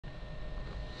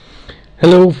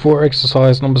Hello, for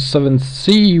exercise number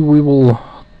 7C we will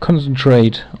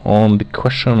concentrate on the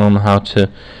question on how to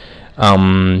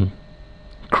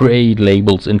create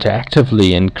labels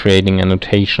interactively and creating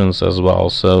annotations as well.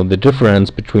 So the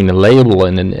difference between a label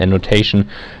and an annotation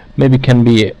maybe can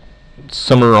be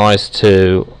summarized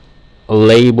to a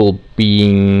label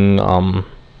being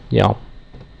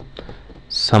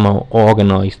somehow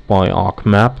organized by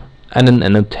ArcMap, and an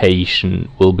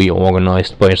annotation will be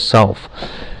organized by itself.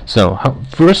 So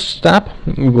first step,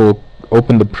 we will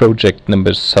open the project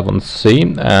number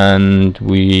 7C, and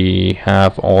we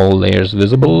have all layers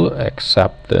visible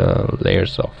except the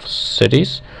layers of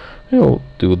cities. We'll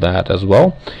do that as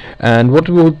well. And what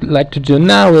we would like to do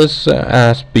now is,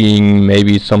 as being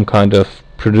maybe some kind of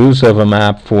producer of a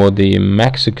map for the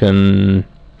Mexican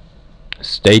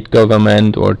state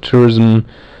government or tourism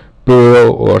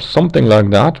bureau or something like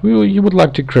that, you would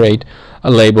like to create a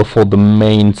label for the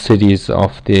main cities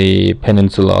of the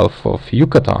peninsula of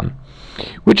Yucatan,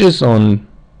 which is on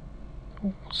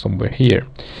somewhere here.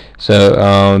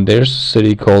 So there's a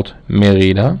city called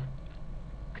Mérida,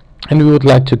 and we would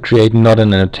like to create not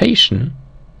an annotation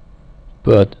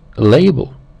but a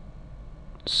label.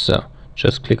 So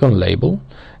just click on label.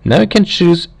 Now you can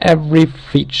choose every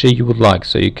feature you would like.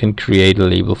 So you can create a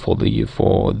label for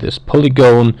this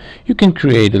polygon, you can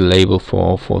create a label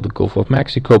for the Gulf of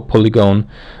Mexico polygon,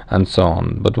 and so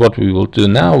on. But what we will do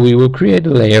now, we will create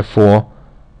a layer for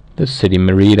the city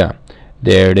Mérida.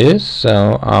 There it is.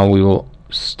 So we will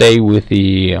stay with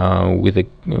the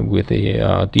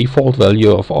default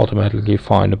value of automatically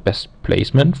find the best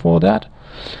placement for that.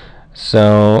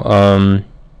 So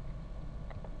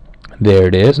there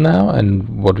it is now,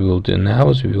 and what we will do now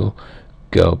is we will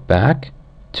go back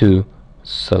to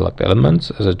select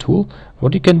elements as a tool.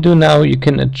 What you can do now, you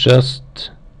can adjust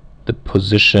the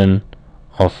position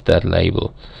of that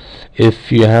label.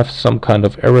 If you have some kind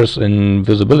of errors in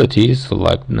visibility, so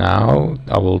like now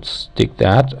I will stick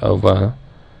that over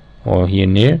or here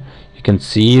near, you can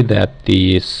see that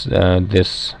this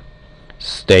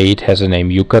state has a name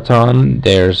Yucatan.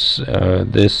 There's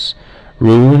this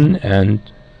rune and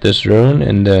this rune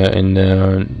in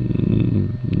the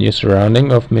near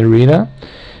surrounding of Mérida.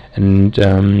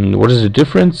 And what is the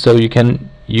difference? So you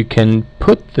can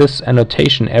put this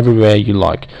annotation everywhere you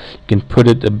like. You can put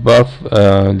it above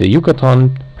the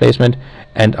Yucatan placement,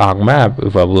 and ArcMap,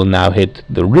 if I will now hit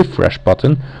the refresh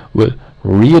button, will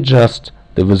readjust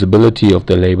the visibility of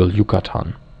the label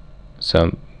Yucatan.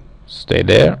 So stay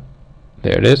there.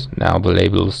 There it is. Now the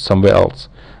label is somewhere else.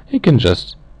 You can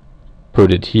just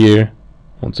put it here.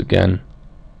 Once again,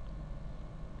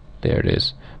 there it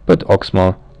is. But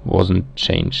Oxmal wasn't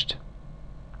changed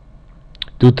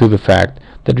due to the fact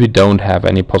that we don't have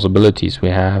any possibilities. We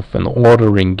have an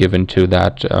ordering given to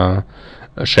that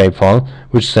shapefile,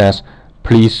 which says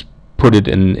please put it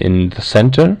in the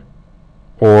center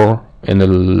or in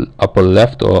the upper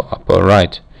left or upper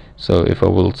right. So if I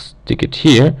will stick it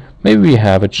here, maybe we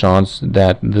have a chance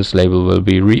that this label will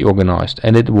be reorganized,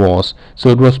 and it was. So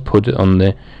it was put on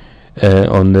the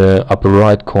upper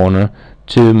right corner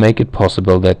to make it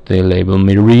possible that the label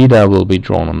Mérida will be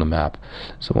drawn on the map.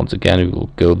 So once again we will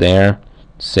go there,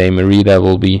 say Mérida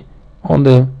will be on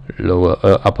the lower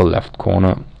upper left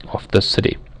corner of the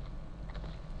city.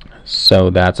 So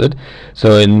that's it.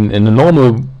 So in a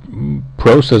normal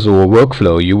process or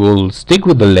workflow, you will stick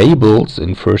with the labels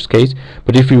in first case,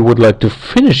 but if you would like to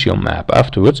finish your map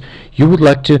afterwards, you would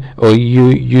like to, or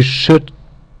you should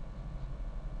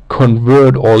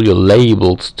convert all your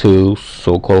labels to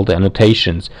so-called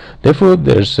annotations. Therefore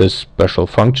there's a special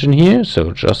function here.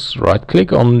 So just right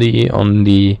click on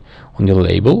your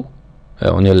label,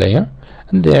 on your layer,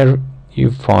 and there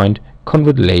you find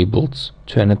convert labels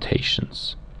to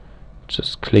annotations.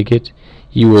 Just click it.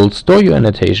 You will store your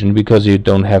annotation because you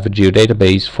don't have a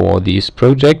geodatabase for this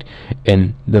project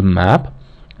in the map.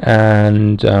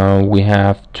 And we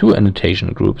have two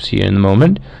annotation groups here in the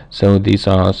moment. So these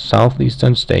are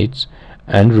southeastern states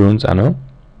and runes anno,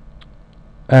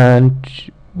 and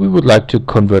we would like to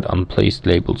convert unplaced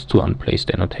labels to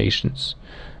unplaced annotations.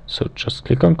 So just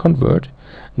click on convert.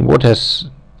 And what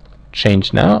has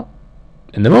changed now?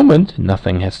 In the moment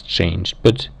nothing has changed,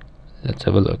 but let's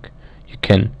have a look. You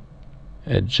can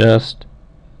adjust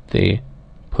the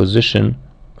position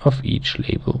of each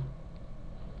label.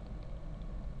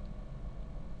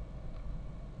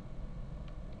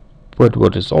 But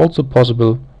what is also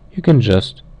possible, you can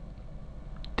just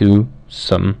do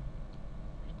some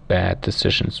bad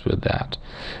decisions with that.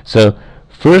 So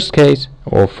first case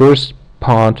or first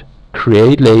part,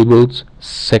 create labels.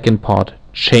 Second part,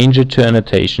 change it to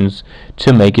annotations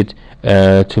to make it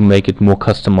to make it more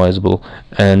customizable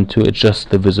and to adjust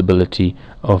the visibility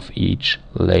of each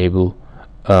label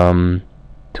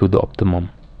to the optimum.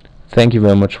 Thank you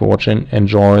very much for watching.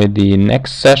 Enjoy the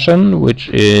next session, which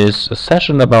is a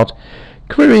session about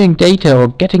querying data or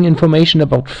getting information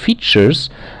about features.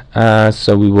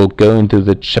 So we will go into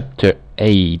the chapter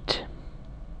 8.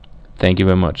 Thank you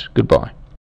very much. Goodbye.